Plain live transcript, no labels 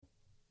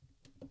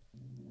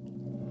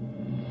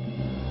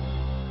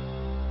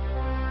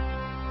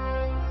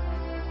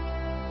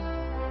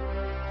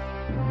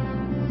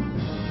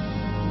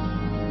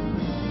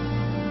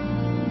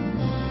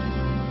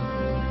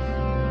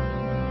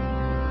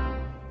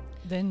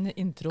Den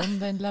introen,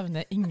 den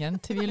levner ingen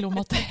tvil om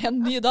at det er en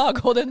ny dag,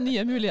 og det er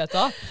nye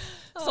muligheter.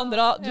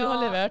 Sandra, du har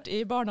levert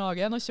i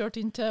barnehagen og kjørt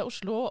inn til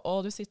Oslo,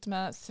 og du sitter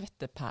med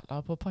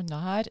svetteperler på panna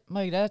her.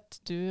 Margret,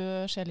 du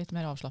ser litt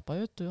mer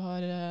avslappet ut. Du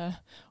har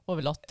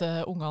overlatt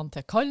ungene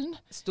til kallen.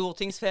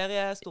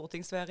 Stortingsferie.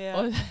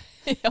 Og,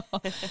 ja,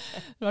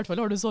 i hvert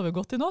fall har du sovet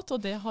godt i natt,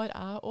 og det har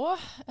jeg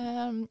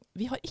også.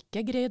 Vi har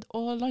ikke greid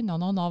å lande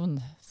noen navn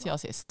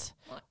siden sist.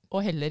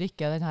 Og heller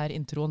ikke denne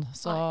introen.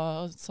 Så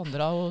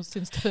Sandra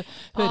synes det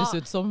høres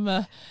ut som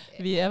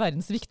vi er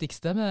verdens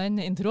viktigste med den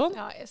introen.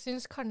 Ja, jeg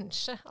synes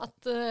kanskje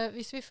at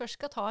hvis vi først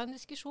skal ta en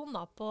diskusjon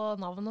da, på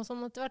navn og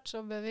sånn etter hvert,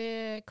 så bør vi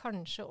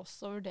kanskje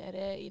også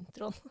vurdere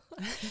introen.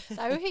 Det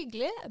er jo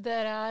hyggelig.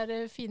 Dere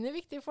er fine,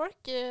 viktige folk.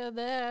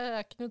 Det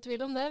er ikke noe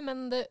tvil om det,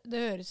 men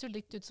det høres jo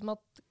litt ut som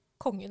at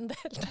kongen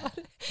deltar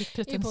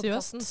i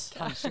podcasten.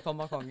 Kanskje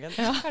kommer kongen.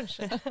 Ja.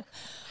 Kanskje.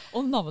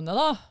 Og navnet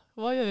da?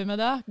 Hva gjør vi med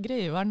det?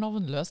 Greier vi å være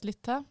navnløs litt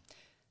til?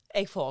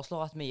 Jeg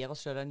foreslår at vi gir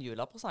oss selv en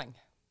julepresang.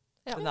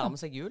 Ja. Det nærmer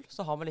seg jul,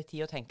 så har vi litt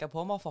tid å tenke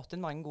på. Vi har fått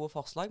inn mange gode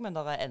forslag, men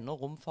det er enda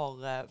rom for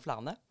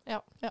flere.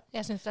 Ja.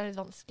 Jeg synes det er litt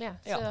vanskelig.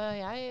 Så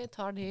jeg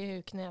tar de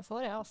ukene jeg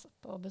får,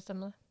 på å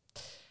bestemme det.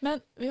 Men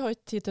vi har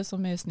ikke tid til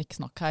så mye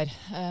snikksnakk her.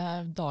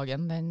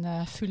 Dagen den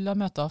er full av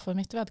møter for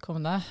mitt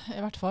vedkommende. I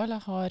hvert fall,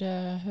 jeg har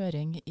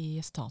høring i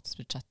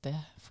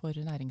statsbudsjettet for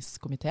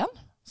næringskomiteen.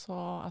 Så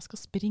jeg skal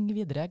springe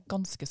videre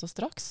ganske så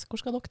straks.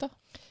 Hvor skal dere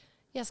da?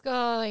 Jeg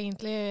skal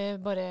egentlig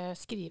bare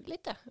skrive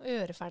litt, og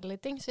gjøre ferdig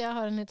litt ting. Så jeg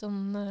har en litt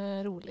sånn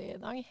rolig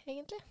dag,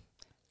 egentlig.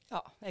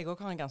 Ja, jeg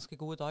også har en ganske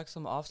god dag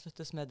som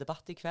avsluttes med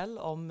debatt i kveld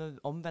om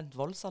omvendt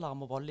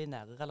voldsalarm og vold i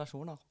nære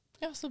relasjoner.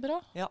 Ja, så bra.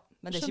 Ja,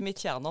 men det er ikke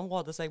mitt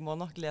kjerneområde, så jeg må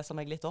nok lese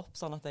meg litt opp,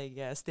 sånn at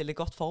jeg stiller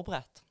godt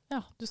forberedt.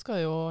 Ja, du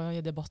skal jo i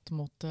debatt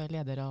mot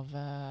leder av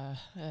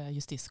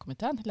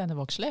justiskomiteen, Lene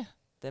Vågslid.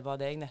 Det var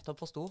det jeg nettopp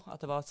forstod, at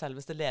det var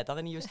selveste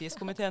lederen i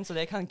justiskomiteen, så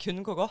det kan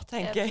kun gå godt,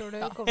 tenker jeg. Jeg tror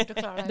du kommer til å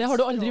klare det. Det har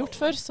du aldri gjort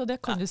før, så det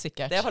kan du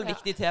sikkert. Det er et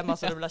viktig tema,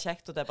 så det blir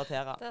kjekt å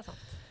debattere. Det er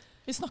sant.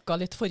 Vi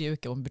snakket litt forrige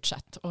uke om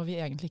budsjett, og vi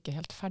er egentlig ikke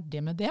helt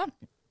ferdige med det.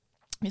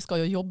 Vi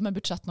skal jo jobbe med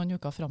budsjett noen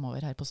uker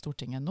fremover her på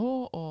Stortinget nå,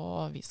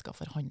 og vi skal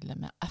forhandle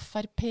med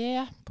FrP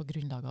på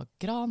grunnlag av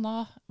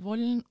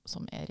Granavolden,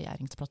 som er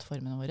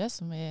regjeringsplattformen vår,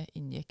 som vi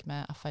inngikk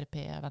med FrP,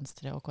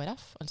 Venstre og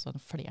KrF, altså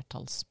en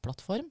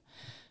flertallsplattform.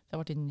 Det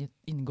har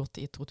vært inngått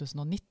i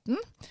 2019.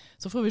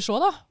 Så får vi se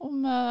da,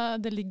 om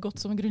det ligger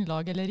godt som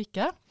grunnlag eller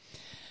ikke.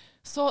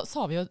 Så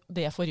sa vi jo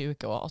det forrige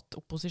uke også, at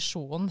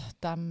opposisjonen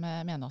de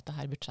mener at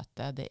dette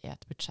budsjettet det er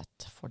et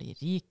budsjett for de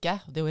rike.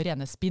 Det er jo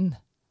rene spinn.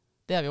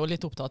 Det er vi jo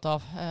litt opptatt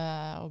av,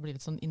 å bli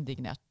litt sånn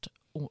indignert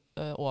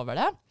over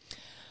det.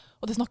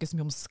 Og det snakkes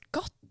mye om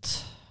skatt,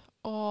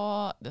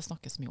 og det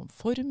snakkes mye om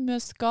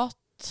formuesskatt.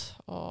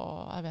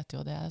 Og jeg vet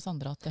jo det,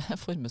 Sandra, at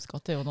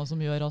formuesskatt er jo noe som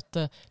gjør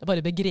at det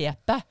bare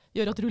begrepet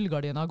gjør at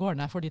rullegardina går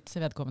ned for ditt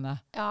vedkommende.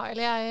 Ja,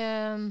 eller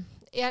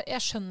jeg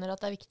skjønner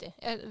at det er viktig.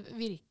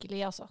 Virkelig,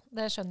 altså.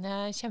 Det skjønner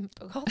jeg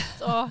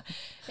kjempegodt. Og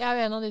jeg er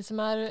jo en av de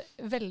som er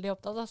veldig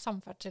opptatt av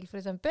samferdsel, for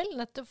eksempel.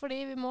 Nettopp fordi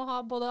vi må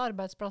ha både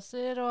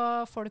arbeidsplasser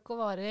og folk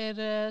og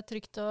varer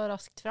trygt og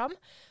raskt fram.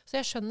 Så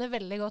jeg skjønner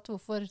veldig godt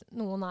hvorfor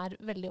noen er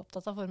veldig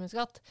opptatt av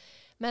formuesskatt.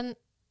 Men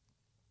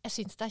jeg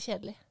synes det er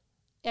kjedelig.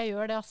 Jeg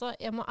gjør det altså.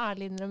 Jeg må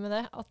ærlig innrømme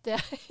det, at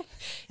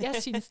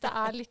jeg synes det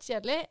er litt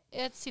kjedelig.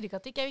 Jeg sier ikke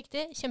at det ikke er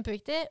viktig,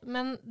 kjempeviktig,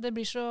 men det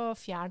blir så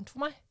fjernt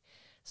for meg.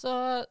 Så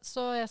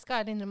jeg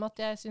skal ærlig innrømme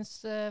at jeg synes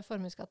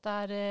formuesskatt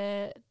er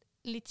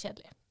litt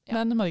kjedelig. Ja.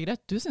 Men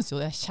Margret, du synes jo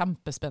det er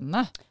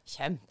kjempespennende.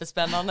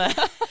 Kjempespennende.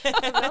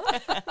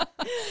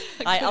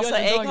 Nei,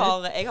 altså jeg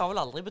har vel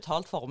aldri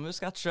betalt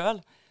formuesskatt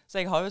selv, så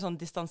jeg har jo sånn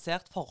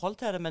distansert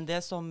forhold til det, men det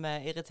som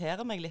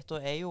irriterer meg litt,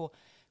 er jo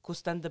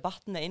hvordan den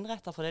debatten er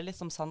innrettet, for det er litt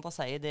som Sandra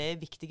sier, det er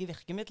viktige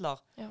virkemidler.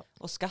 Ja.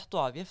 Og skatt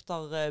og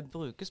avgifter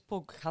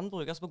kan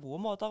brukes på gode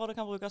måter, og det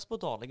kan brukes på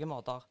dårlige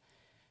måter.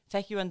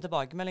 Fikk jo en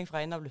tilbakemelding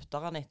fra en av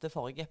lytterne etter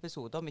forrige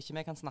episode, om ikke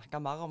vi kan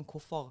snakke mer om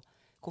hvorfor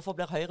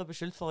blir Høyre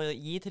beskyldt for å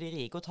gi til de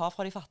rike og ta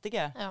fra de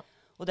fattige. Ja.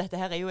 Og dette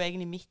her er jo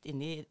egentlig midt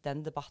inne i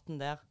den debatten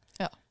der.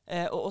 Ja.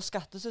 Og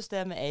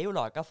skattesystemet er jo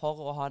laget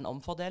for å ha en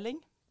omfordeling,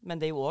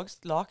 men det er jo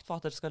også lagt for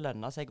at det skal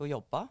lønne seg å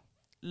jobbe,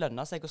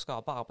 lønne seg å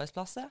skape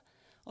arbeidsplasser,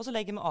 og så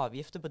legger vi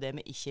avgifter på det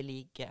vi ikke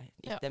liker.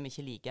 Det vi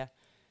ikke liker.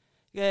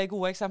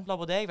 Gode eksempler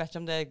på det, jeg vet ikke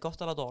om det er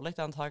godt eller dårlig,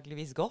 det er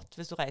antageligvis godt.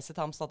 Hvis du reiser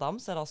til Amsterdam,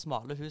 så er det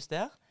smale hus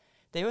der.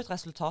 Det er jo et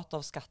resultat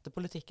av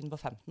skattepolitikken på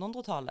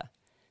 1500-tallet,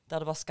 der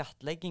det var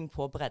skattlegging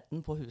på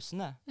bredden på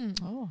husene.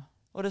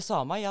 Og det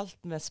samme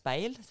gjaldt med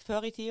speil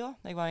før i tida.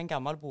 Jeg var i en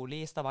gammel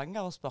bolig i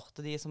Stavanger og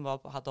spurte de som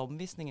hadde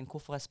omvisningen,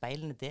 hvorfor er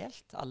speilene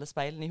delt? Alle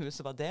speilene i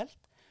huset var delt.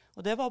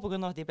 Og det var på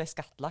grunn av at de ble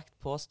skattlagt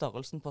på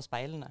størrelsen på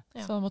speilene.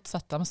 Ja. Så de måtte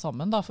sette dem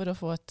sammen da, for å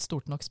få et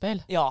stort nok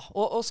speil? Ja,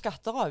 og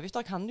skatter og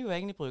avgifter kan du jo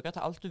egentlig bruke til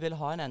alt du vil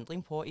ha en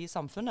endring på i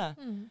samfunnet.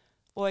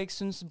 Og jeg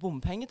synes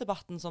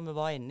bompengedebatten som vi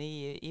var inne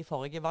i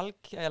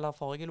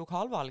forrige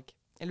lokalvalg,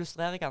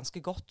 illustrerer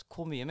ganske godt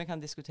hvor mye vi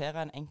kan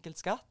diskutere en enkelt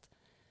skatt,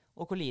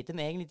 og hvor lite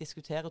vi egentlig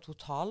diskuterer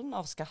totalen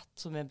av skatt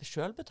som vi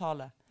selv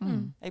betaler.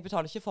 Jeg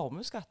betaler ikke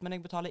formuesskatt, men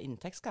jeg betaler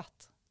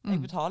inntektsskatt.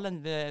 Jeg betaler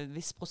en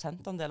viss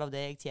prosentandel av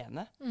det jeg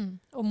tjener.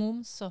 Og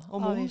moms og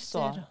moms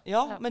avgifter.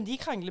 Ja, men de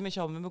krangler vi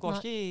ikke om. Vi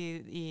går ikke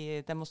i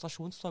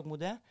demonstrasjonstog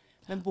mot det.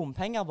 Men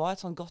bompenger var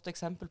et sånn godt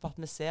eksempel på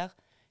at vi ser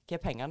hva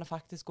pengene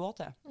faktisk går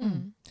til.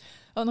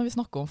 Ja, når vi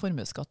snakker om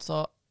formuesskatt,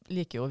 så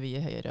liker jo vi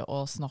i Høyre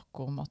å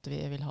snakke om at vi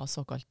vil ha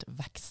såkalt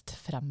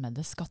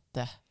vekstfremmende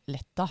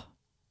skatteletter.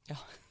 Ja,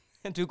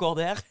 du går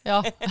der. Ja.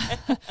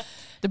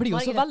 Det blir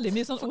jo så veldig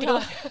mye sånn ord.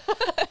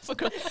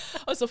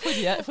 Altså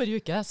forrige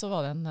uke så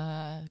var det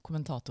en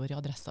kommentator i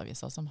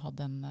Adresseavisa som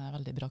hadde en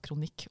veldig bra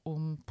kronikk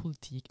om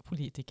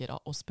politikere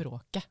og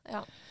språket.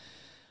 Ja.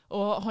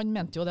 Og han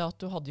mente jo det at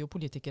du hadde jo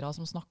politikere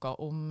som snakket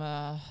om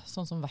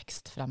sånn som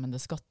vekstfremmende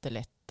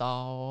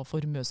skatteletter og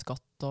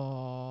formuesskatt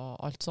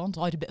og alt sånt,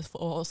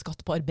 og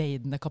skatt på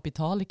arbeidende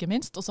kapital, ikke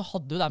minst. Og så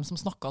hadde du dem som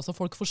snakket så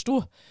folk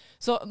forstod.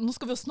 Så nå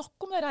skal vi jo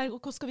snakke om det her, og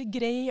hvordan skal vi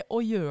greie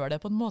å gjøre det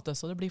på en måte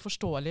så det blir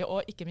forståelig,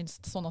 og ikke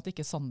minst sånn at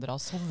ikke Sandra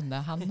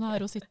sovner hen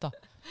her og sitter.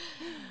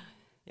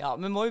 Ja,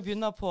 vi må jo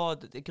begynne på,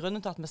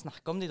 grunnen til at vi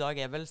snakker om det i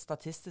dag er vel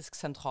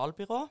Statistisk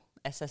sentralbyrå,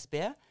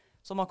 SSB,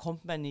 som har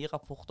kommet med en ny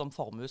rapport om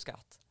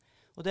formuesskatt.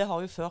 Og det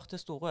har jo ført til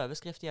store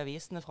overskrifter i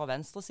avisene fra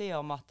venstresiden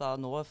om at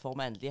nå får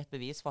vi endelig et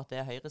bevis for at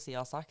det høyresiden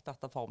har sagt,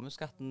 at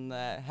formuesskatten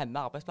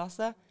hemmer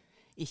arbeidsplasser,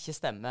 ikke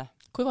stemmer.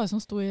 Hvor var det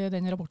som sto i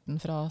den rapporten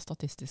fra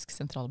Statistisk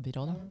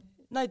sentralbyrå da?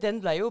 Nei,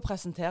 den ble jo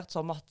presentert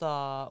som at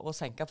å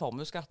senke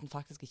formuesskatten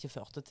faktisk ikke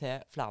førte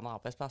til flere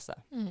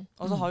arbeidsplasser.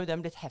 Og så har jo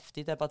den blitt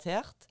heftig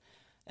debattert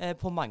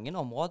på mange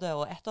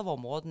områder, og et av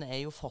områdene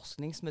er jo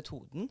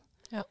forskningsmetoden.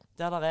 Ja.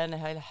 Der det er en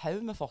hel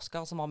haug med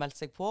forskere som har meldt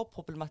seg på,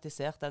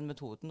 problematisert den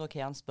metoden og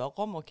hva han spør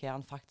om, og hva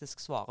han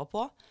faktisk svarer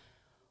på.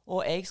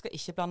 Og jeg skal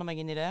ikke blande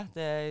meg inn i det.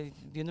 Det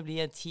begynner å bli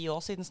 10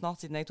 år siden snart,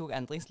 siden jeg tok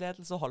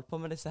endringsledelse og holdt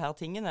på med disse her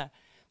tingene.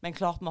 Men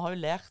klart, vi har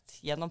jo lært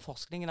gjennom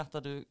forskningen at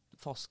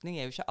forskning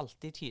er jo ikke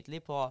alltid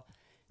tydelig på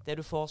det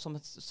du får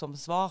som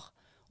svar.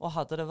 Og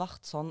hadde det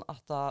vært sånn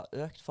at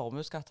økt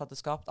formuesskatt hadde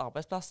skapt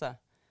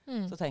arbeidsplasser,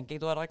 så tenker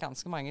jeg da er det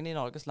ganske mange i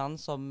Norges land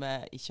som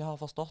ikke har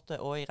forstått det,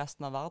 og i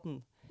resten av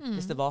verden,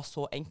 hvis det var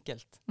så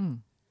enkelt.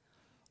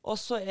 Og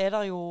så er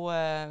det jo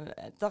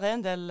der er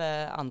en del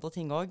andre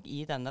ting også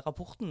i denne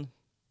rapporten.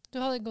 Du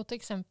hadde et godt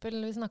eksempel,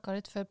 vi snakket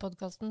litt før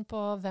podcasten,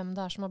 på hvem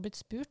det er som har blitt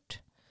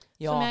spurt,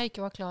 Ja. som jeg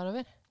ikke var klar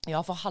over.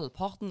 Ja, for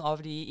halvparten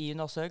av de i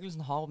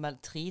undersøkelsen har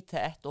meldt 3 til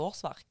 1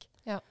 årsverk.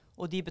 Ja.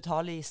 Og de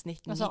betaler i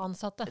snitt Altså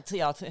ansatte.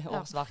 Ja, til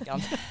årsverk.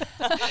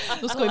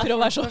 Nå skal vi prøve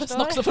å være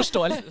snakke så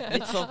forståelig.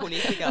 Litt for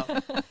politiker.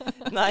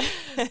 Nei.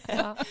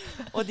 Ja.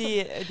 Og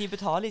de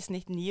betaler i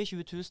snitt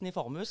 29 000 i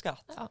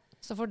formuesskatt. Ja.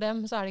 Så for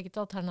dem så er det ikke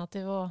et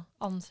alternativ å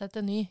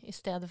ansette ny i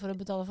stedet for å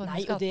betale Nei,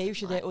 formuesskatt. og det er jo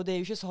ikke det. Og det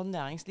er jo ikke sånn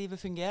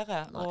næringslivet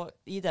fungerer. Nei.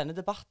 Og i denne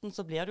debatten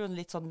så blir det jo en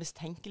litt sånn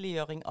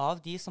mistenkeliggjøring av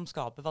de som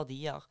skaper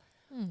verdier.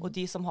 Og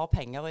de som har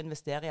penger å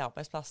investere i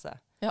arbeidsplasser.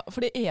 Ja, for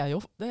det er jo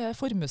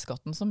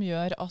formuesskatten som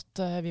gjør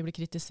at vi blir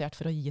kritisert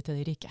for å gi til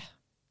de rike.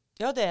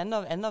 Ja, det er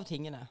en av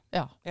tingene.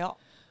 Ja. Ja.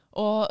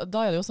 Og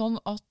da er det jo sånn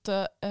at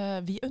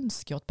vi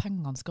ønsker jo at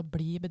pengene skal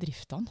bli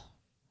bedriftene,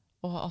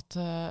 og at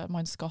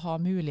man skal ha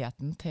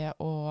muligheten til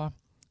å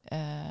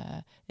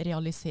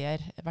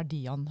realisere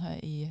verdiene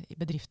i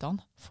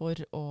bedriftene for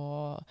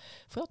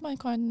at man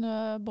kan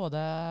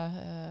både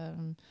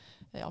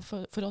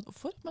for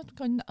at man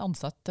kan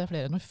ansette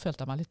flere. Nå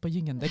følte jeg meg litt på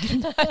gyngende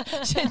grunn her,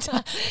 kjente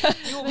jeg.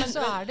 Jo, men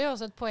så er det jo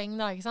også et poeng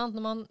da, ikke sant?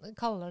 Når man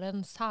kaller det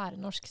en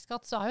særnorsk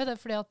skatt, så er jo det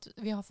fordi at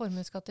vi har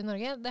formuesskatt i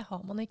Norge. Det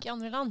har man ikke i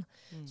andre land.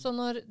 Så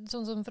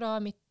sånn som fra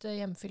mitt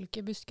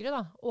hjemfylke Buskerud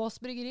da,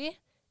 Ås Bryggeri,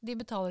 de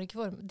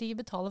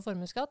betaler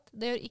formuesskatt.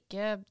 Det gjør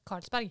ikke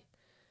Carlsberg.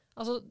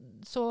 Altså,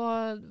 så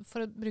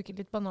for å bruke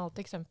et litt banalt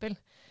eksempel,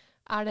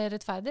 er det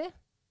rettferdig?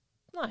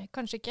 Nei,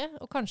 kanskje ikke.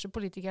 Og kanskje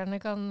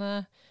politikerne kan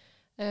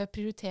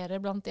prioritere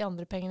blant de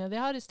andre pengene de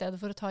har, i stedet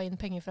for å ta inn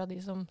penger fra de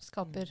som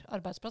skaper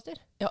arbeidsplasser.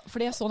 Ja, for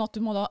det er sånn at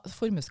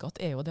formuesskatt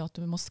er jo det at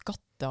du må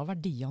skatte av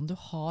verdiene du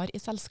har i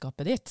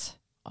selskapet ditt.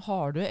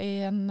 Har du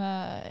en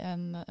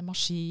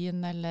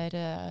maskin eller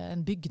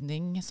en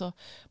bygning, så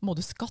må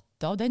du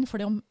skatte av den,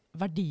 for det om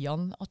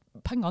verdiene, at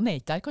pengene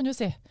er ikke der, kan du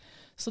si.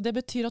 Så det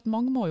betyr at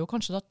mange må jo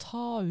kanskje da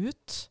ta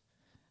ut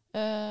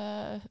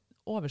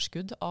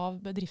overskudd av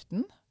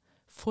bedriften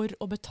for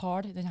å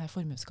betale denne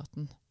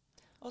formuesskatten.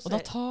 Og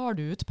da tar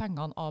du ut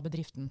pengene av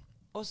bedriften.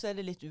 Og så er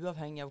det litt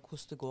uavhengig av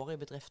hvordan det går i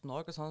bedriften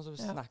også. Sånn som vi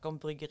snakker om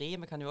bryggeri,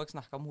 vi kan jo også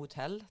snakke om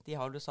hotell. De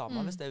har jo det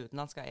samme hvis det er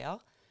utenlandske eier.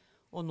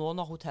 Og nå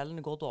når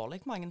hotellene går dårlig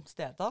mange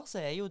steder,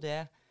 så er jo det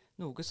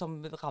noe som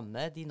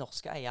rammer de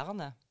norske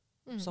eierne,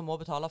 som må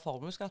betale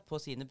formuesskatt på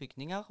sine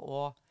bygninger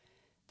og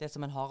det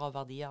som en har av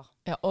verdier.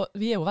 Ja, og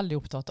vi er jo veldig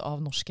opptatt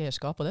av norsk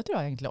eierskap, og det tror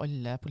jeg egentlig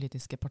alle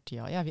politiske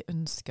partier er. Vi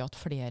ønsker at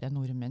flere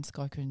nordmenn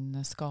skal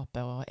kunne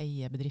skape og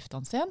eie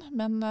bedriftene sine,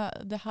 men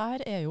det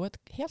her er jo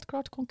et helt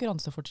klart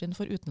konkurransefortrinn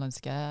for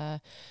utenlandske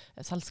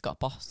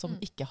selskaper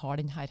som ikke har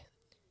denne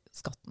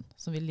skatten,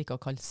 som vi liker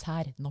å kalle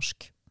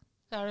særnorsk.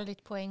 Så er det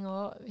litt poeng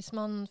også, hvis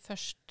man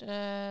først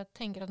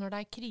tenker at når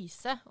det er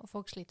krise, og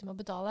folk sliter med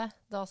å betale,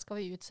 da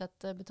skal vi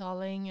utsette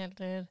betaling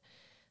eller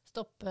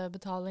stoppe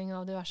betaling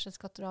av diverse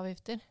skatter og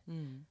avgifter.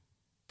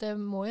 det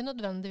må jo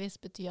nødvendigvis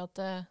bety at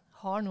det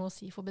har noe å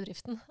si for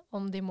bedriften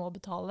om de må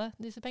betale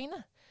disse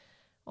pengene.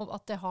 Og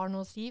at det har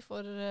noe å si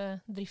for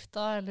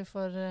drifta eller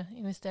for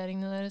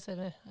investeringene deres,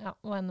 eller ja,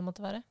 hva enn det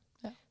måtte være.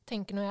 Ja.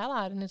 Tenker nå jeg det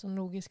er en litt sånn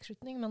logisk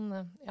slutning,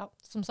 men ja,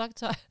 som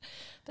sagt, så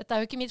dette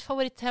er jo ikke mitt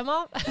favorittema.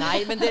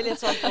 Nei, men det er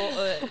litt sånn,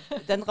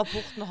 og den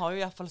rapporten har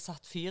jo i hvert fall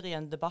satt fyr i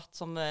en debatt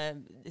som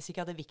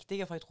sikkert er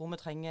viktig, for jeg tror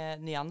vi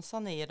trenger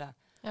nyansene i det.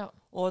 Ja.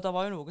 Og det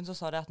var jo noen som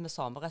sa det at med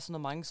samme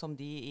resonemang som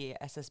de i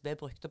SSB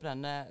brukte på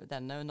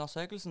denne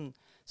undersøkelsen,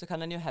 så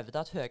kan en jo hevde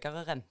at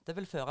høyere rente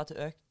vil føre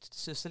til økt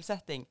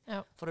sysselsetting.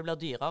 Ja. For det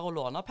blir dyrere å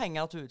låne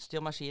penger til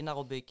utstyr, maskiner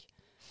og bygg.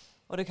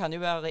 Og det kan jo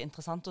være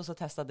interessant å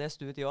teste det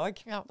studiet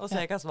også, Ja. og se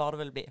hva svar det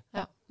vil bli.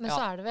 Ja. Men Ja.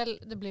 så er det vel,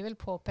 det blir vel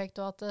påpekt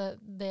at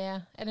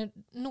eller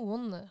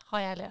noen har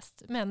jeg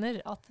lest,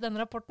 mener at denne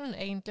rapporten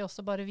egentlig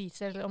også bare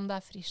viser, om det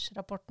er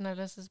Frisch-rapporten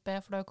eller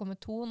SSB, for det har jo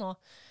kommet 2 nå,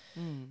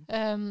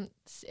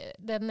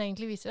 det den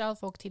egentlig viser er at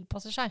folk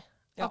tilpasser seg.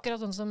 Ja. Akkurat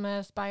sånn som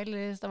med speil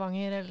i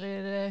Stavanger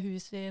eller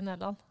hus i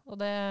Nederland. Og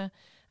det er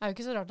jo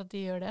ikke så rart at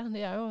de gjør det.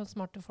 De er jo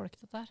smarte folk,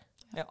 dette her.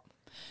 Ja.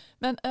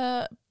 Men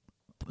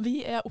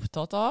vi er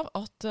opptatt av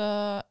at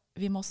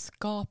vi må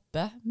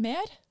skape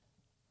mer.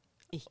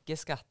 Ikke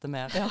skatte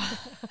mer. Ja.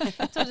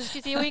 Jeg trodde du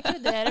skulle si å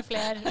inkludere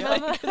flere.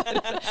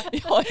 Vi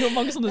har jo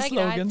mange sånne Det er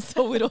greit. slogans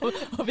og ord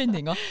og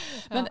vendinger.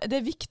 Men det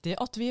er viktig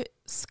at vi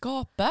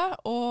skaper,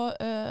 og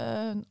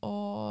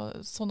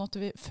sånn at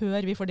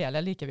før vi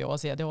fordeler, liker vi å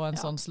si. Det er jo en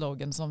sånn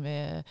slogan som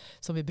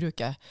vi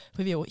bruker.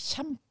 For vi er jo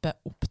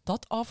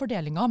kjempeopptatt av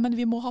fordelinga, men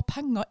vi må ha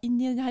penger inn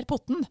i denne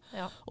potten.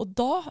 Ja. Og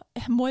da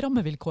må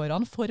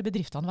rammevilkårene for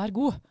bedriftene være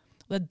gode.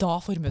 Og det er da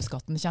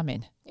formuesskatten kommer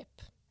inn. Jepp.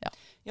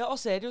 Ja, og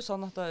så er det jo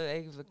sånn at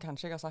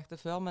kanskje jeg har sagt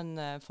det før, men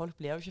folk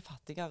blir jo ikke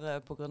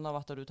fattigere på grunn av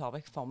at du tar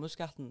vekk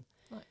formuesskatten.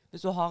 Nei.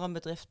 Hvis du har en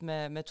bedrift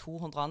med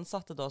 200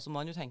 ansatte, da, så må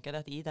man jo tenke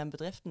at i den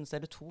bedriften så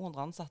er det 200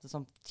 ansatte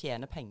som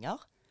tjener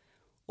penger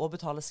og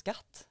betaler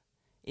skatt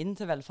inn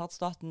til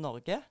velferdsstaten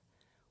Norge,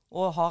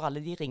 og har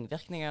alle de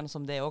ringvirkningene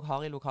som det også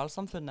har i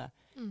lokalsamfunnet.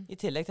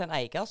 I tillegg til en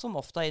eier som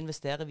ofte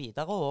investerer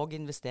videre og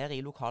investerer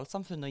i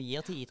lokalsamfunnet og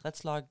gir til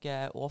idrettslag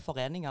og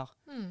foreninger.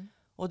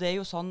 Og det er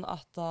jo sånn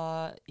at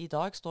i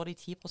dag står de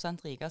 10%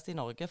 rikeste i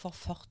Norge for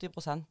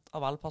 40%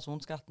 av all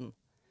personskatten.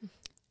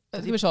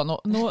 Skal vi se, nå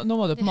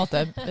må du på en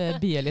måte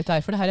bie litt her,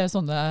 for det her er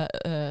sånne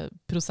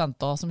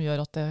prosenter som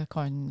gjør at det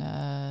kan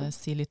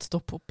si litt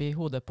stopp oppi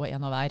hodet på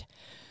en av hver.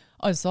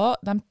 Altså,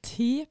 de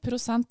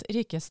 10%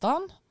 rikeste,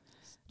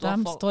 de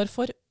står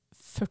for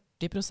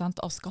 40%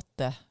 av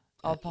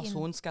Av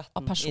personskatten.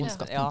 Av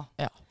personskatten, Ja.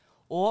 ja.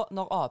 Og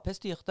når Ap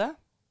styrte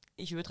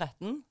i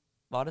 2013,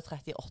 var det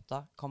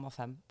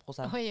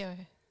 38,5%. Oi,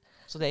 oi.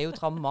 Så det er jo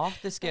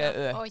dramatiske Ja,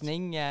 oi.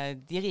 økning.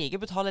 De rike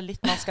betaler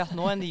litt mer skatt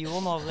nå enn de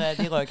gjorde når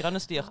de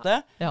rødgrønne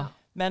styrte. Ja.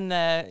 Men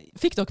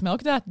Fikk dere med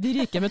dere det? De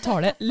rike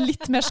betaler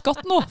litt mer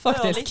skatt nå,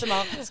 faktisk. litt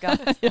mer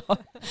skatt. Ja.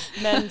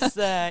 Mens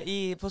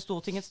på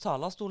Stortingets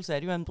talerstol så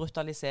er det jo en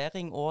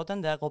brutalisering og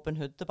den der Robin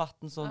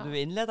Hood-debatten som du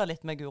innleder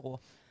litt med, Guro.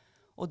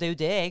 Og det er jo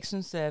det jeg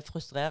synes er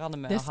frustrerende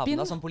med Det å er spinn.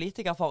 havne som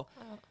politiker. For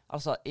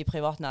altså, i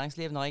privat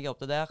næringsliv, når jeg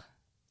jobbet der,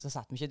 så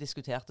satt vi ikke og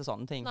diskuterte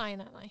sånne ting.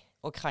 Nei.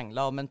 Og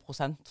krangla om en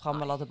prosent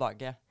fram eller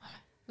tilbake.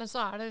 Men så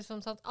er det liksom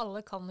sånn at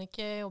alle kan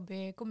ikke jobbe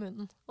i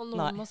kommunen. Og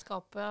noen Nei. må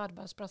skape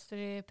arbeidsplasser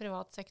i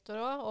privat sektor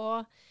òg.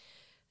 Og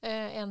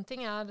en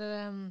ting er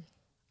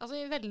altså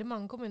i veldig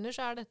mange kommuner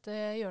så er dette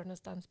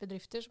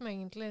hjørnesteinsbedrifter som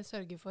egentlig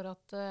sørger for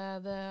at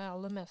det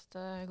aller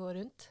meste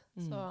går rundt.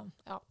 Så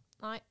ja,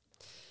 nei.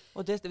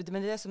 Og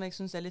men det som jeg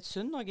synes er litt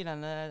synd også i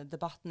denne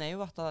debatten, er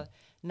jo at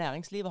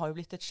næringslivet har jo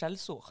blitt et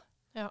skjellsord.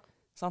 Ja.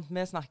 Sant?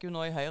 Vi snakker jo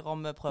nå i Høyre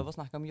om, prøver å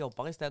snakke om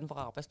jobber i stedet for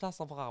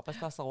arbeidsplasser, for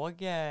arbeidsplasser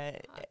også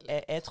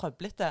er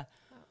trøblete.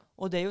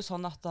 Og det er jo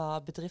sånn at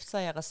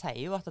bedriftseiere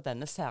sier jo at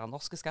denne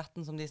særnorske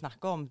skatten som de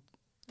snakker om,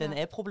 den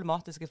er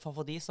problematisk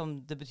for de som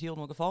det betyr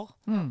noe for.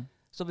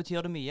 Så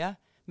betyr det mye.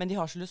 Men de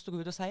har ikke lyst til å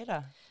gå ut og si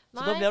det.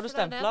 Så da blir du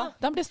stemplet.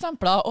 De blir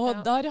stemplet,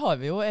 og der har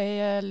vi jo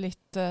en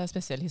litt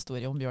spesiell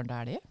historie om Bjørn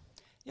Dæhlie.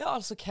 Ja,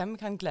 altså hvem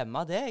kan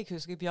glemme det? Jeg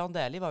husker Bjørn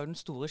Dæhlie var jo den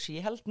store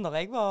skihelten når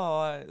jeg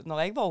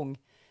var ung.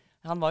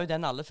 Han var jo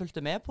den alle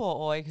fulgte med på,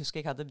 og jeg husker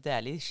jeg hadde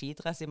Dæhlie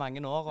skidress i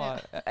mange år,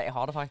 og jeg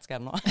har det faktisk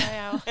ennå.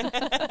 Ja.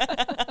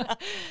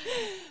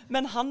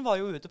 Men han var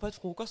jo ute på et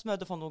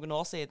frokostmøte for noen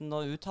år siden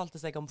og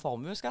uttalte seg om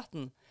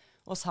formuesskatten,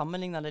 og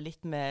sammenlignet det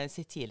litt med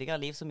sitt tidligere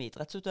liv som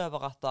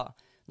idrettsutøver, at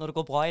når det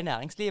går bra i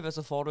næringslivet,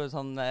 så får du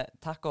sånn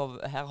takk, og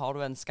her har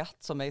du en skatt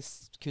som er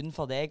kun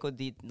for deg og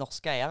de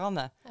norske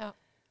eierne. Ja.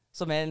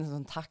 Som er en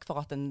sånn takk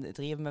for at en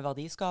driver med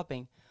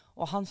verdiskaping.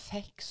 Og han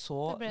fikk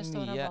så Det ble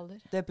så mye.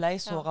 rabalder. Det ble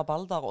så Ja.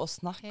 rabalder. Og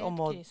snakk Helt om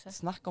å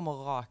krise.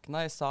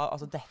 rakne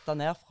altså dette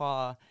ned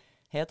fra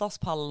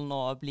hederspallen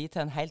og bli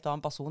til en helt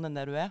annen person enn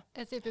det du er.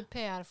 Jeg tipper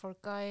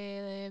PR-folka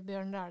i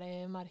Bjørn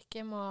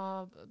Dæhlie-merket må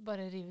ha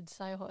bare rivd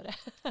seg i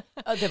håret.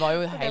 Ja, det var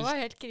jo Det var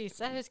helt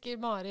krise. Jeg husker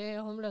Mari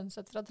Holm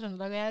Lønseth fra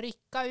Trøndelag, og jeg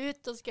rykka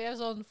ut og skrev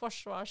sånn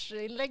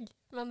forsvarsinnlegg.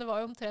 Men det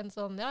var jo omtrent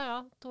sånn,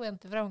 ja, 2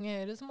 jenter fra Unge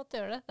Høyre som måtte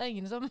gjøre det. Det er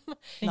ingen som,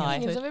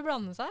 ingen som vil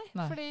blande seg.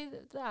 Nei. Fordi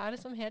det er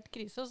liksom helt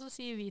krise. Og så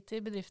sier vi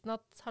til bedriften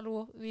at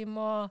hallo,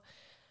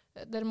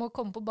 dere må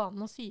komme på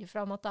banen og si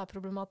ifra om at det er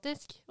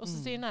problematisk. Og så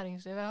sier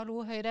næringslivet,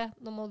 hallo Høyre,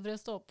 nå må dere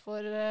stå opp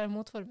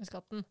mot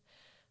formuesskatten.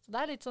 Så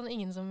det er litt sånn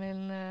ingen som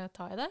vil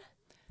ta i det.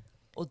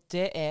 Og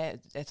det er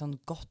et sånn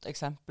godt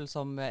eksempel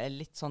som er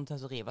litt sånn til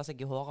å rive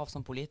seg i håret av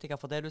som politiker.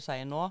 For det du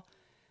sier nå,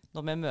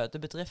 når vi møter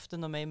bedrifter,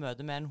 når vi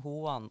møter med NHO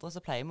og andre,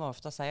 så pleier vi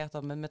ofte å si at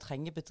vi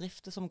trenger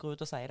bedrifter som går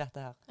ut og sier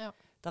dette her. Ja.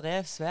 Det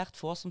er svært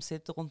få som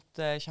sitter rundt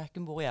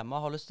kjøkkenbordet hjemme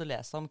og har lyst til å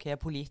lese om hva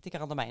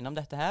politikerne mener om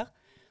dette her.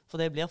 For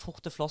det blir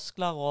fort til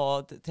floskler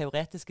og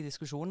teoretiske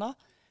diskusjoner.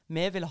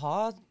 Vi vil ha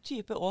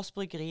type Ås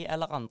Bryggeri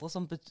eller andre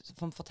som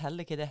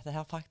forteller hva dette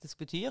her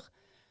faktisk betyr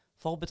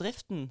for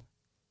bedriften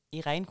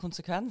i ren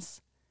konsekvens.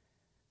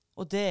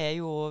 Og det er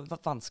jo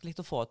vanskelig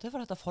å få til,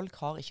 for at folk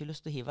har ikke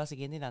lyst til å hive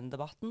seg inn i denne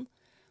debatten.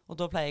 Og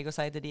da pleier jeg å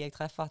si til de jeg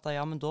treffer at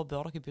ja, men da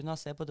bør dere begynne å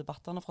se på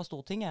debattene fra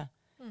Stortinget.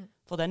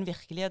 For den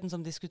virkeligheten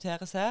som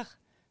diskuteres her,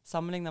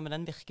 sammenlignet med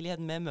den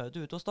virkeligheten vi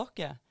møter ute hos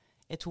dere,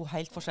 er 2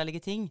 helt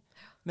forskjellige ting.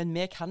 Men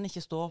vi kan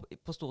ikke stå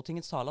på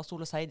Stortingets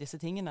talerstol og si disse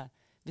tingene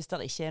hvis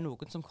det ikke er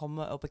noen som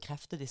kommer og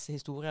bekrefter disse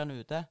historiene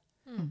ute.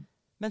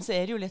 Men så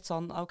er det jo litt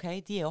sånn, ok,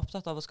 de er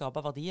opptatt av å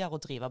skape verdier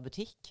og drive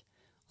butikk.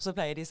 Og så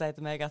pleier de å si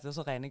til meg at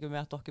så regner jeg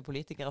med at dere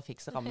politikere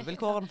fikser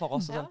rammevilkårene for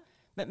oss. Og sånn.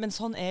 Men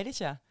sånn er det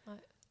ikke.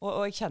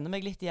 Og jeg kjenner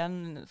meg litt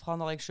igjen fra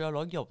når jeg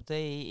selv også jobbet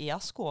i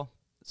ASKO.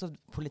 Så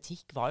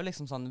politikk var jo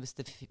liksom sånn, hvis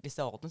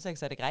det ordner seg,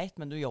 så er det greit,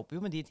 men du jobber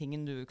jo med de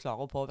tingene du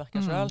klarer å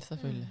påvirke selv.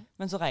 Selvfølgelig.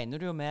 Men så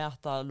regner du jo med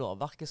at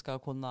lovverket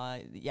skal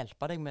kunne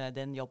hjelpe deg med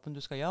den jobben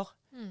du skal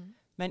gjøre.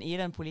 Men i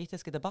den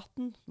politiske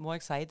debatten, må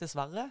jeg si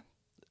dessverre,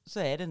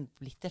 så er det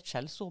litt et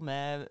skjellsord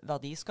med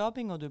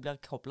verdiskaping, og du blir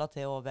koblet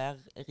til å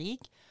være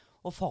rik.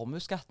 Og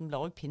formuesskatten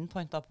blir også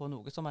pinpointet på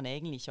noe som man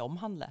egentlig ikke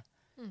omhandler.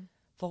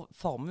 For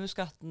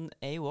formuesskatten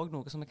er jo også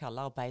noe som vi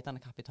kaller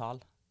arbeidende kapital.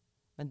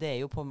 Men det er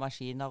jo på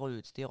maskiner og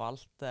utstyr og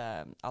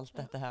alt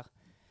dette her.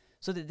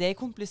 Så det er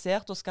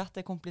komplisert, og skatt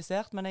er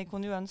komplisert, men jeg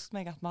kunne jo ønsket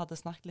meg at vi hadde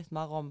snakket litt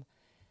mer om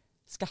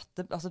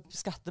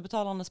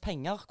skattebetalernes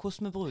penger,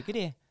 hvordan vi bruker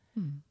de.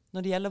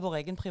 Når det gjelder vår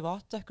egen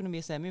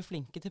privatøkonomi, så er vi jo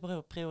flinke til å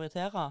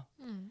prioritere.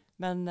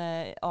 Men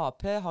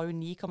AP har jo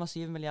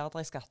 9,7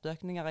 milliarder i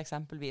skatteøkninger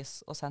eksempelvis,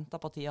 og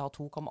Senterpartiet har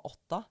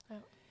 2,8.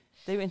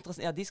 Det er jo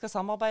interessant. Ja, de skal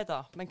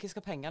samarbeide, men hva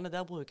skal pengene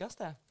der brukes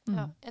til?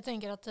 Ja, jeg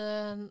tenker at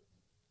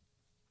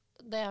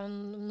det er jo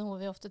noe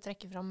vi ofte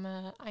trekker fram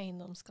med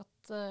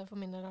eiendomsskatt, for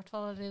min del i hvert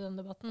fall, i den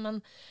debatten. Men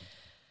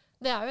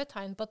det er jo et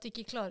tegn på at de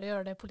ikke klarer å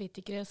gjøre det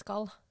politikere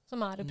skal,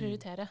 som er å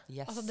prioritere.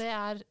 Yes. Altså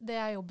det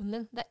er jobben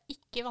din. Det er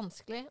ikke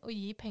vanskelig å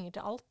gi penger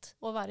til alt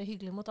og være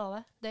hyggelig mot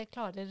alle. Det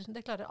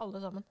klarer alle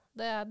sammen.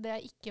 Det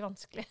er ikke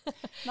vanskelig.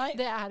 Nei.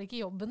 Det er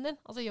ikke jobben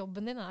din. Altså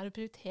jobben din er å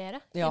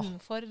prioritere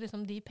innenfor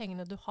liksom, de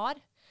pengene du har.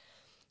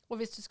 Og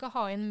hvis du skal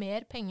ha inn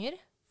mer penger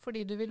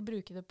fordi du vil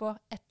bruke det på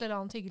et eller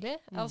annet hyggelig,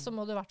 så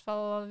må du i hvert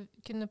fall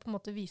kunne på en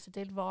måte vise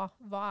til hva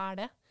er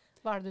det?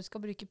 Hva er det du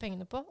skal bruke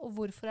pengene på? Og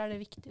hvorfor er det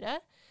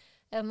viktigere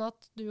enn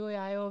at du og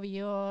jeg og vi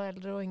og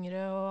eldre og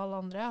yngre og alle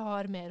andre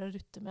har mer å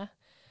rutte med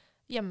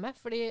hjemme?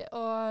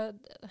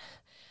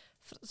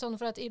 Sånn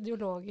fra et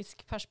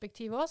ideologisk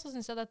perspektiv også, så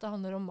synes jeg dette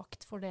handler om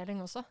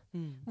maktfordeling også.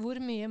 Hvor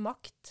mye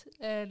makt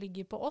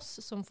ligger på oss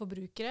som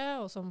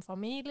forbrukere og som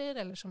familier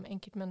eller som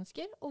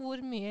enkeltmennesker, og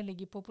hvor mye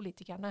ligger på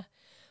politikerne.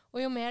 Og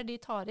jo mer de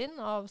tar inn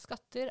av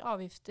skatter,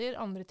 avgifter,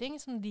 andre ting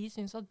som de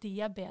synes at de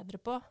er bedre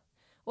på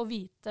å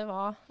vite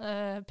hva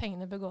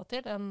pengene bør gå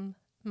til enn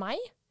meg,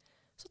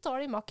 så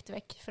tar de makt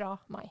vekk fra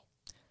meg.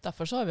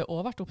 Derfor så har vi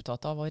også vært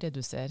opptatt av å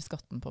redusere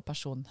skatten på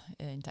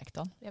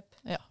personinntektene.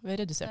 Yep. Ja, vi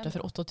har redusert det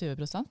fra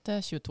 28%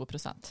 til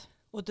 22%.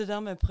 Og det der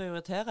med å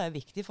prioritere er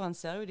viktig, for en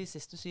ser jo de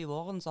siste 7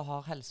 årene så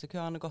har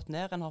helsekøene gått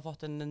ned, en har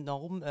fått en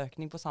enorm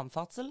økning på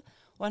samferdsel,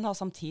 og en har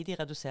samtidig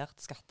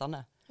redusert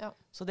skattene. Ja.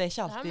 Så det er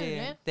ikke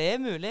alltid... Det er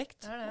mulig,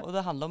 og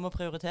det handler om å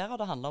prioritere, og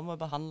det handler om å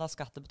behandle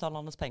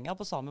skattebetalernes penger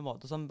på samme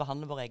måte som vi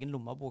behandler vår egen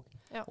lommebok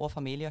og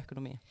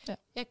familieøkonomi.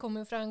 Ja. Jeg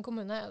kommer jo fra en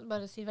kommune,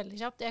 bare si veldig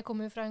kjapt, jeg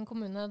kommer jo fra en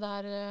kommune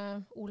der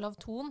Olav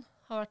Thon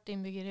har vært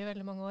innbygger i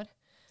veldig mange år.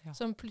 Ja.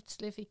 Som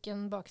plutselig fikk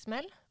en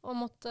baksmell og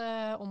måtte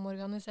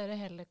omorganisere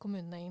hele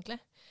kommunen egentlig.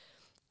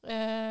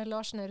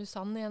 Lars Nehru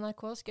Sand i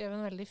NRK skrev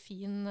en veldig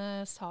fin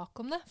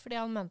sak om det, fordi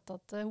han mente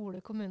at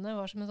Hole kommune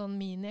var som en sånn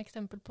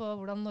mini-eksempel på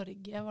hvordan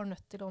Norge var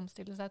nødt til å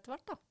omstille seg etter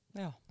hvert. Da.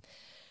 Ja.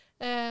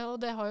 Og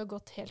det har jo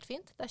gått helt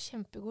fint. Det er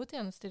kjempegode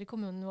tjenester i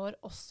kommunen vår,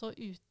 også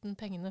uten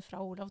pengene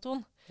fra Olav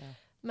Thon. Ja.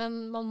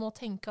 Men man må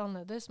tenke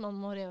annerledes, man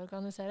må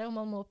reorganisere, og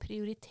man må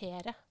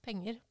prioritere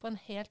penger på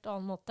en helt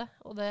annen måte.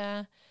 Og det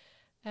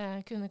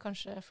kunne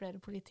kanskje flere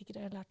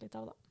politikere lært litt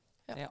av da.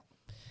 Ja,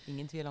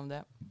 ingen tvil om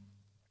det.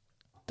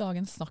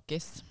 Dagens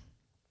snakkis.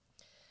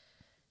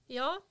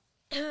 Ja,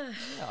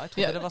 Ja, jeg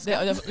trodde det var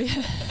skatt.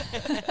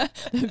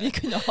 Vi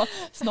kunne ha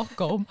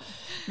snakket om.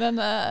 Men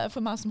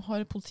for meg som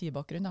har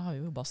politibakgrunn, jeg har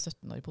jo jobbet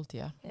 17 år i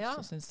politiet, Ja.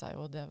 så synes jeg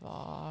jo det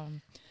var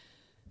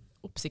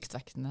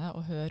oppsiktsvekkende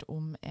å høre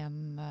om en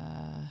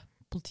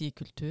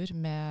politikultur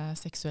med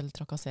seksuell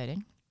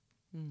trakassering.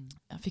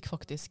 Jeg fikk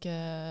faktisk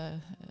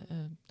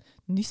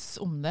nyss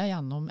om det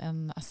gjennom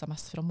en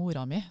SMS fra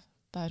mora mi,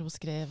 der hun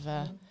skrev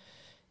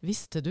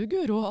 «Visste du,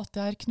 Guro, at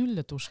det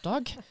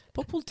knulletorsdag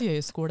på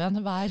Politihøgskolen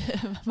hver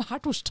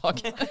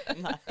torsdag?»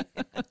 Nei.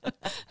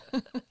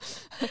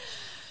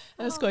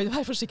 Jeg skal jo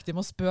være forsiktig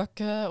med å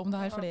spøke om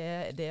det her, for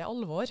det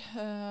alvor.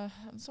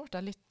 Så ble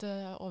jeg litt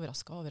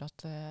overrasket over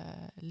at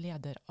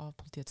leder av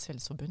Politiets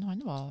Fellesforbund,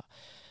 han var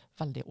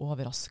veldig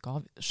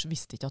overrasket,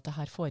 visste ikke at det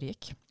her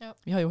foregikk. Ja.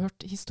 Vi har jo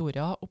hørt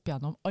historier opp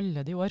gjennom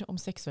alle de år om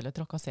seksuelle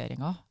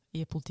trakasseringer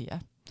i politiet.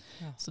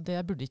 Ja. Så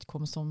det burde ikke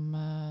komme som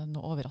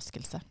noe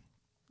overraskelse.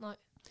 Nei.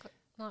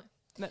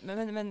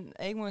 Men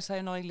jeg må jo si,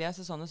 når jeg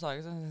leser sånne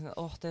saker, så synes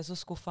jeg, det er så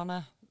skuffende.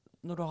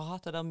 Når du har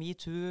hatt det der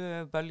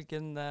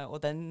MeToo-bølgen og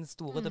den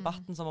store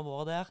debatten som har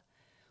vært der,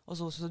 og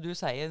så du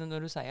sier,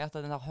 når du sier at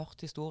den har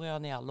hørt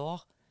historiene i alle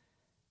år,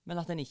 men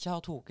at den ikke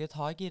har tatt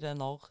tak i det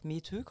når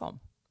MeToo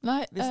kom.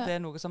 Nei, Hvis det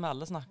er noe som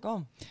alle snakker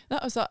om. Nei,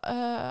 altså,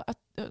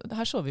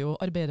 her så vi jo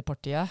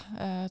Arbeiderpartiet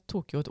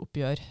tok jo et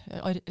oppgjør,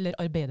 eller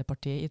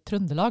Arbeiderpartiet i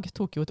Trøndelag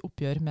tok jo et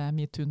oppgjør med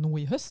MeToo nå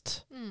i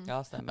høst.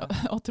 Ja, stemmer.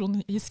 Og Trond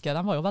Giske,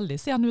 de var jo veldig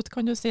sen ut,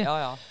 kan du si. Ja,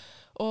 ja.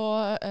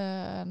 Og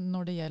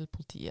når det gjelder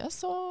politiet,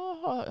 så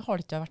har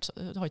det ikke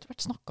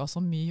vært snakket så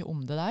mye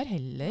om det der,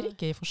 heller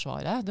ikke i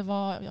Forsvaret. Det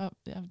var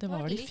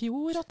vel i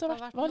fjor at det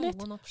var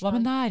litt. Hva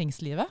med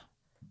næringslivet?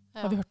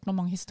 Ja. Har vi hørt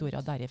noen mange historier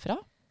derifra?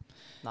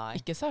 Nei.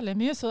 Ikke særlig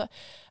mye, så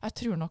jeg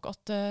tror nok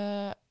at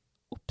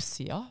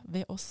oppsida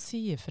ved å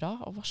si ifra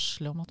og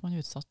varsle om at man er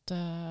utsatt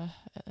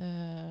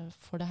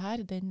for det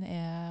her, den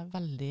er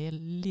veldig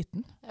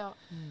liten. Ja.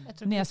 Jeg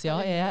tror ikke Nedsida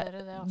vi skal er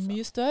gjøre det, altså.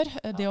 mye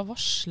større. Det å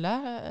varsle,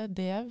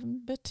 det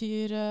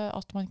betyr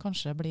at man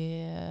kanskje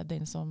blir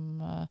den som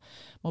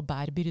må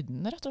bære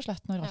byrden, rett og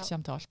slett, når alt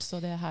kommer til alt.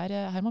 Så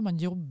her må man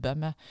jobbe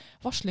med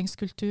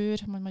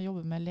varslingskultur, man må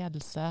jobbe med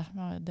ledelse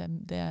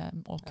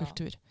og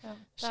kultur Ja.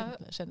 Det er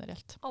jo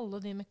generelt. alle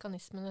de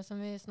mekanismene som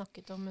vi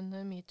snakket om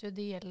under MeToo,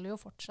 de gjelder jo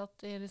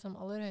fortsatt i liksom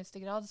aller høyeste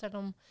grad. Selv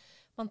om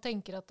man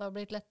tenker at det har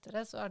blitt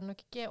lettere, så er det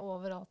nok ikke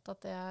overalt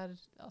at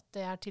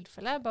det er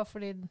tilfellet. Bare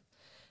fordi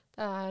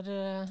det er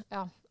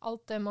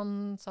alt det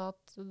man sa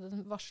at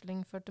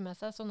varsling førte med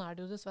seg, sånn er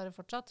det jo dessverre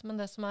fortsatt.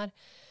 Men det som er,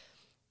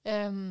 det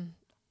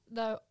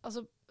er jo,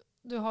 altså,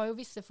 du har jo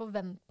visse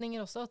forventninger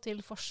også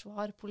til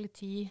forsvar,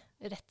 politi,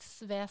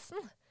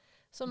 rettsvesen,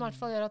 som i hvert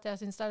fall gjør at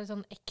jeg synes det er litt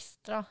sånn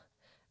ekstra.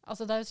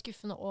 Altså det er jo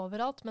skuffende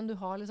overalt, men du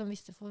har liksom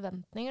visse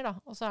forventninger da.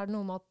 Og så er det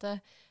noe med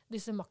at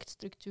disse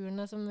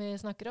maktstrukturene som vi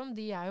snakker om,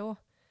 de er jo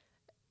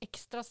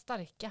ekstra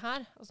sterke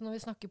her. Altså når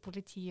vi snakker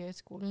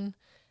Politihøgskolen,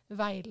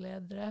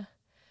 veiledere.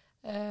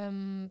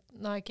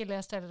 Nå har jeg ikke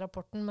lest hele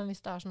rapporten, men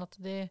hvis det er sånn at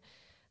de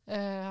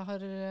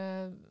har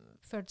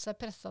følt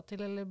seg presset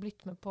til, eller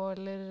blitt med på,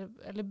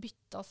 eller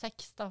bytta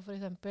sex da, for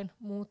eksempel,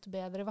 mot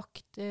bedre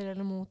vakter,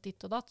 eller mot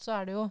ditt og datt, så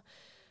er det jo,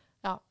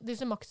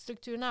 disse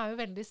maktstrukturene er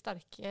jo veldig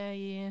sterke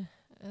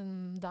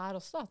der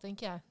også, da,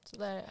 tenker jeg. Så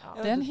det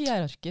er en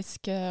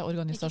hierarkisk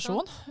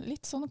organisasjon.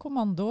 Litt sånn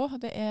kommando.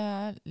 Det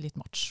er litt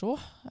macho.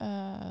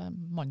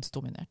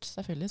 Mannsdominert,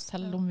 selvfølgelig.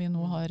 Selv om vi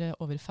nå har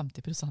over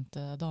 50%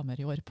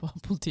 damer i år på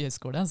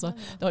Politihøgskolen. Så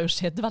det har jo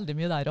skjedd veldig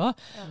mye der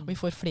også. Og vi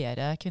får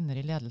flere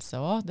kvinner i ledelse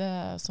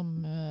også,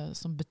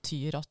 som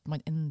betyr at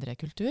man endrer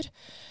kultur.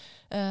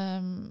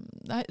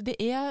 Det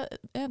er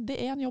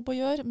en jobb å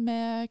gjøre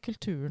med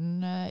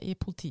kulturen i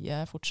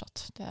politiet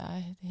fortsatt. Det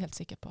er jeg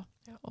helt sikker på.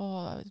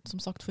 Og som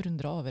sagt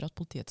forundret over at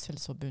Politiets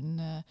Fellesforbund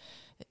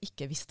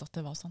ikke visste at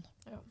det var sånn.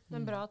 Ja, det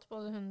er bra at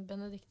både hun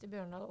Benedikte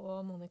Bjørndal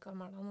og Monica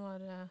Mærland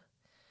var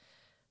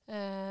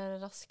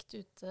raskt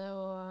ute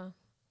og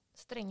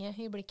strenge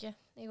i blikket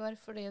i går,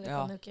 fordi det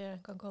kan jo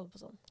ikke holde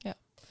på sånn. Ja.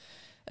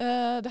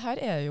 Det her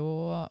er jo,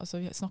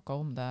 altså vi snakket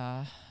om det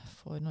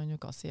for noen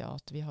uker siden,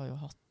 at vi har jo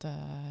hatt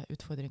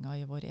utfordringer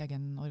i vår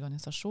egen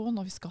organisasjon,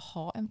 og vi skal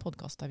ha en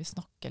podcast der vi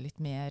snakker litt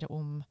mer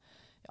om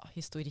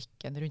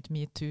historikken rundt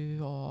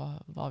MeToo,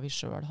 og hva vi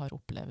selv har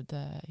opplevd,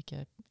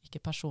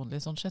 ikke personlig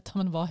sånn sett,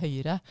 men hva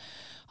Høyre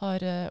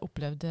har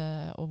opplevd,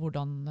 og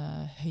hvordan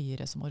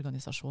Høyre som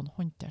organisasjon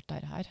håndterte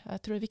dette her. Jeg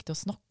tror det er viktig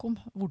å snakke om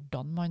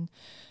hvordan man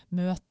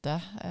møter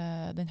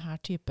denne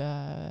type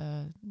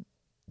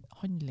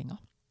handlinger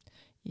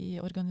i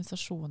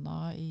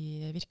organisasjoner,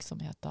 i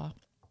virksomheter,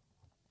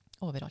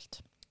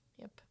 overalt.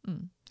 Yep.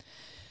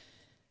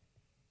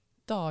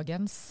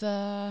 Dagens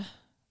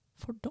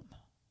fordom.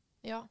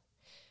 Ja.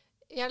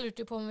 Jeg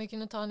lurte på om vi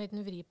kunne ta en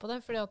liten vri på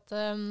det,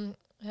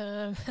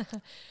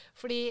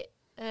 fordi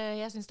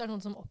jeg synes det er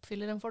noen som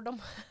oppfyller en fordom.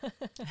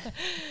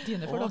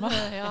 Dine fordommer?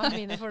 Ja,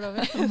 mine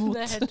fordommer.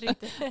 Det er helt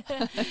riktig.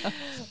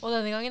 Og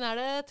denne gangen er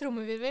det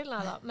trommevirvel.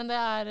 Neida, men det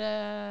er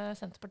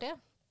Senterpartiet.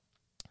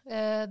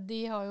 De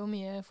har jo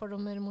mye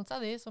fordommer mot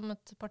seg, de, som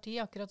et parti,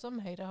 akkurat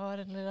som Høyre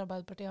har, eller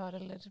Arbeiderpartiet har,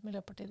 eller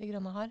Miljøpartiet De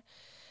Grønne har.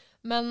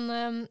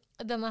 Men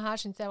denne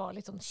her synes jeg var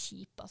litt sånn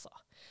kjip, altså.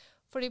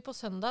 Fordi på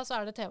søndag så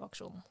det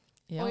TV-aksjonen.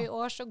 Ja. Og i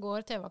år så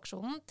går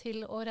TV-aksjonen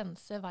til å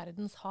rense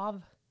verdens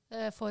hav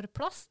for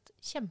plast.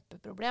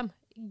 Kjempeproblem.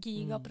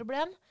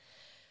 Gigaproblem.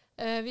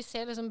 Vi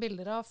ser liksom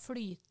bilder av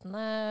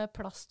flytende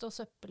plast- og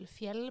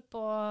søppelfjell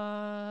på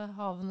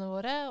havene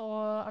våre,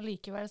 og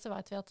allikevel så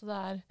vet vi at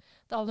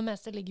det aller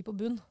meste ligger på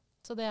bunn.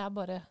 Så det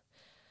bare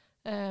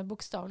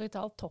bokstavelig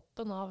talt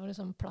toppen av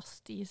liksom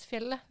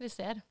plastisfjellet vi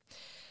ser.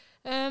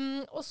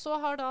 Og så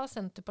har da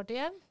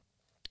Senterpartiet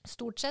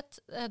stort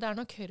sett, det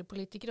nok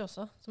høyrepolitikere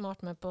også som har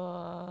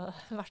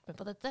vært med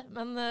på dette,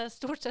 men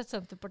stort sett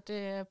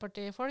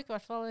Senterpartifolk, i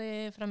hvert fall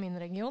fra min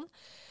region,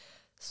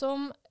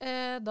 som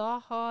da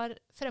har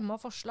fremmet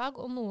forslag,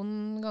 og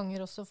noen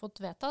ganger også fått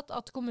vedtatt,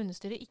 at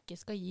kommunestyret ikke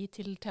skal gi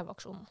til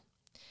TV-aksjonen.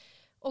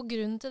 Og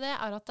grunnen til det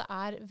at det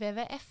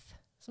WWF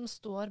som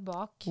står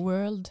bak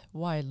World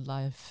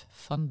Wildlife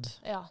Fund.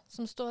 Ja,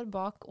 som står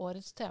bak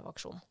årets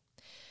TV-aksjon.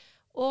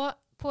 Og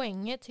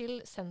poenget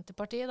til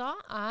Senterpartiet da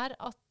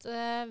at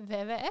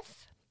WWF,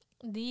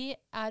 de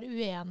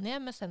uenige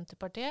med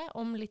Senterpartiet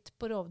om litt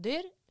på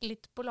rovdyr,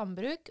 litt på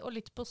landbruk og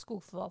litt på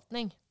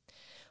skogforvaltning.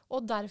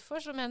 Og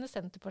derfor så mener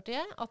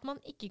Senterpartiet at man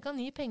ikke kan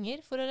gi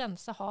penger for å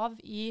rense hav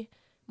i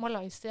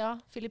Malaysia,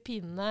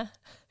 Filippinene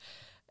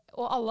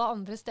og alle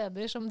andre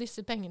steder som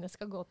disse pengene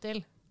skal gå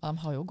til. De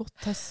har jo gått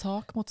til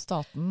sak mot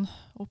staten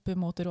opp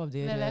mot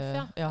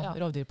WWF,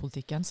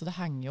 rovdyrpolitikken, så det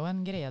henger jo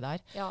en greie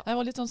der. Ja. Det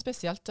var litt sånn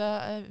spesielt.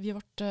 Vi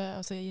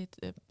I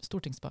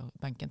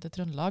stortingsbenken til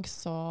Trøndelag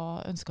så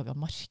ønsket vi å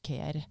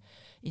markere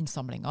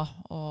innsamlinga,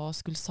 og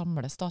skulle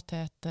samles da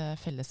til et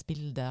felles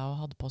bilde,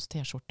 og hadde på oss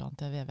T-skjortene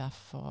til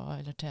WWF,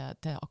 eller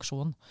til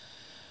aksjon.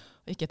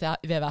 Ikke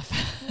til WWF.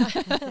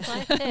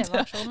 Nei,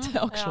 TV-aksjonen.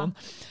 til aksjon.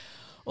 Ja.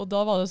 Og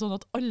da var det sånn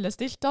at alle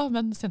stilte,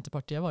 men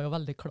Senterpartiet var jo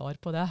veldig klar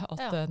på det,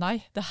 at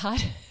nei, det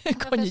her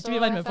kan ikke vi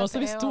være med på.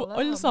 Så vi sto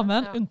alle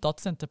sammen,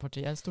 unntatt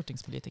Senterpartiet,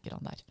 stortingspolitikerne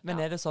der. Men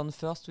det sånn,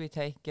 first we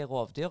take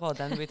rovdyr, og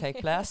then we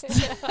take plast?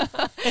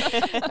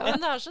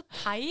 Men det så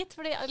teit,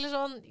 fordi, eller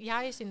sånn,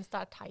 jeg synes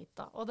det teit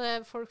da, og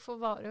folk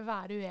får bare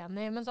være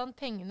uenige, men sånn,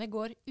 pengene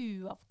går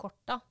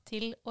uavkortet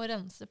til å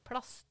rense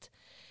plast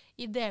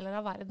i deler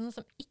av verden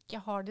som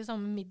ikke har de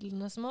samme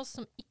midlene som oss,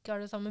 som ikke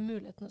har de samme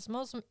mulighetene som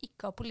oss, som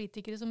ikke har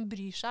politikere som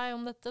bryr seg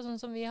om dette, sånn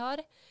som vi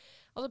har.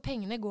 Altså,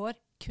 pengene går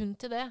kun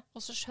til det.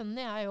 Og så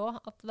skjønner jeg jo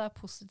at det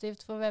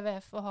positivt for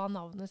WWF å ha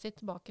navnet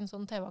sitt bak en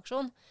sånn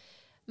TV-aksjon.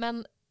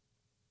 Men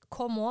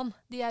come on,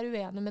 de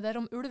uenige med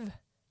dere om ulv.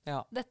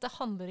 Ja. Dette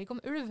handler ikke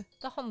om ulv.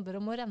 Det handler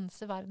om å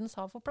rense verdens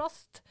hav for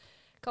plast.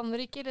 Kan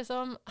dere ikke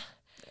liksom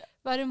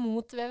være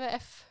mot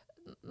WWF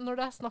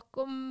når det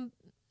snakk om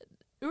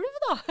ulv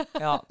da?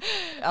 Ja,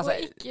 altså,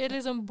 og ikke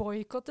liksom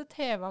boykotte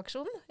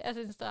TV-aksjonen. Jeg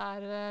synes det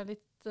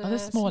litt det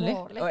smålig.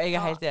 Og jeg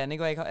helt enig,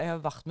 og jeg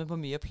har vært med på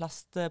mye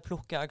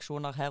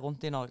plastplukkeaksjoner her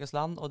rundt i Norges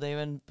land, og det jo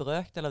en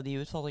brøkdel av de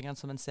utfordringene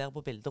som en ser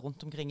på bilder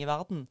rundt omkring i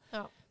verden.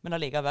 Ja. Men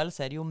allikevel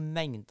så det jo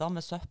mengder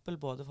med søppel,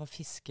 både fra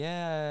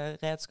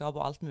fiskeredskap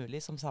og alt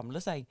mulig som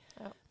samler seg.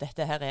 Ja.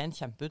 Dette her en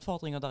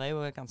kjempeutfordring, og det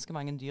jo ganske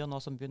mange dyr nå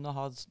som begynner å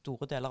ha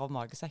store deler av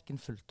magesekken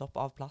fullt opp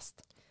av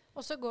plast.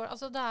 Og så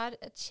det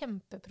et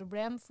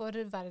kjempeproblem for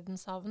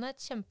verdenshavene,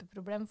 et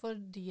kjempeproblem for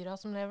dyra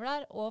som lever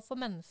der, og for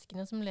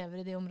menneskene som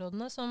lever i de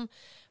områdene, som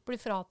blir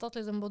fratatt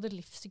liksom både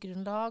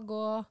livsgrunnlag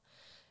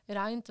og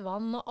rent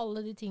vann og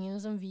alle de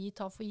tingene som vi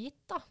tar for gitt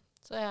da.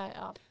 Så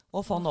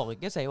og for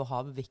Norge så jo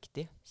havet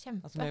viktig.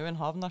 Kjempe. Altså, vi jo en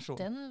havnasjon.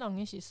 Den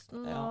lange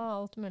kysten og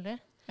alt mulig.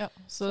 Ja,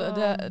 så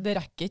det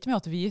rekker ikke med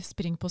at vi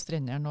springer på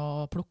strenderen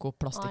og plukker opp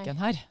plastikken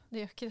her. Nei, det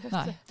gjør ikke det.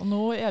 Nei. Og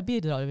nå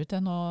bidrar vi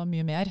til noe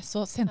mye mer.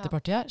 Så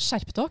Senterpartiet,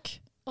 skjerp dere.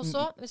 Og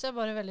så, hvis jeg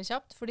bare veldig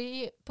kjapt,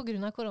 fordi på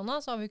grunn av korona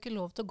så har vi ikke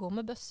lov til å gå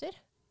med bøsser.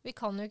 Vi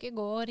kan jo ikke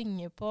gå og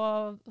ringe på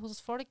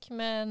hos folk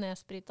med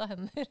nedsprita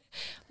hender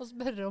og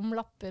spørre om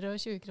lapper og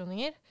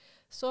 20-kroninger.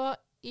 Så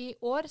i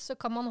år så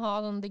kan man ha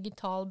en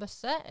digital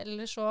bøsse,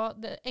 eller så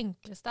det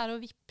enkleste å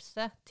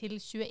vippse til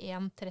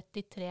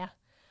 2133.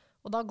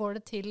 Og da går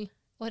det til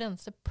å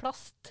rense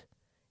plast,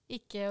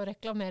 ikke å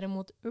reklamere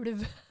mot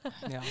ulv.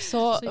 Ja.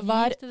 Så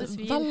vær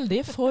veldig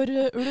for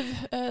ulv.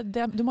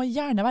 Du må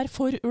gjerne være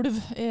for ulv.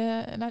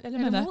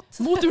 Eller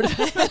mot. Mot ulv.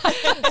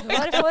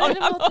 Være for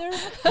eller mot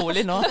ulv.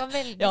 Rolig nå. Du kan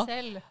velge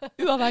selv.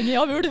 Uavhengig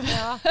av ulv.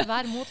 Ja,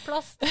 vær mot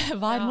plast.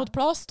 Vær mot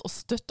plast, og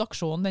støtt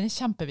aksjonen. Den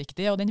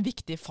kjempeviktig, og den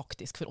viktig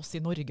faktisk for oss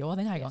i Norge også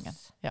denne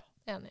gangen. Ja.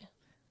 Enig.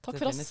 Takk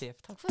for oss.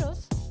 Takk for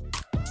oss.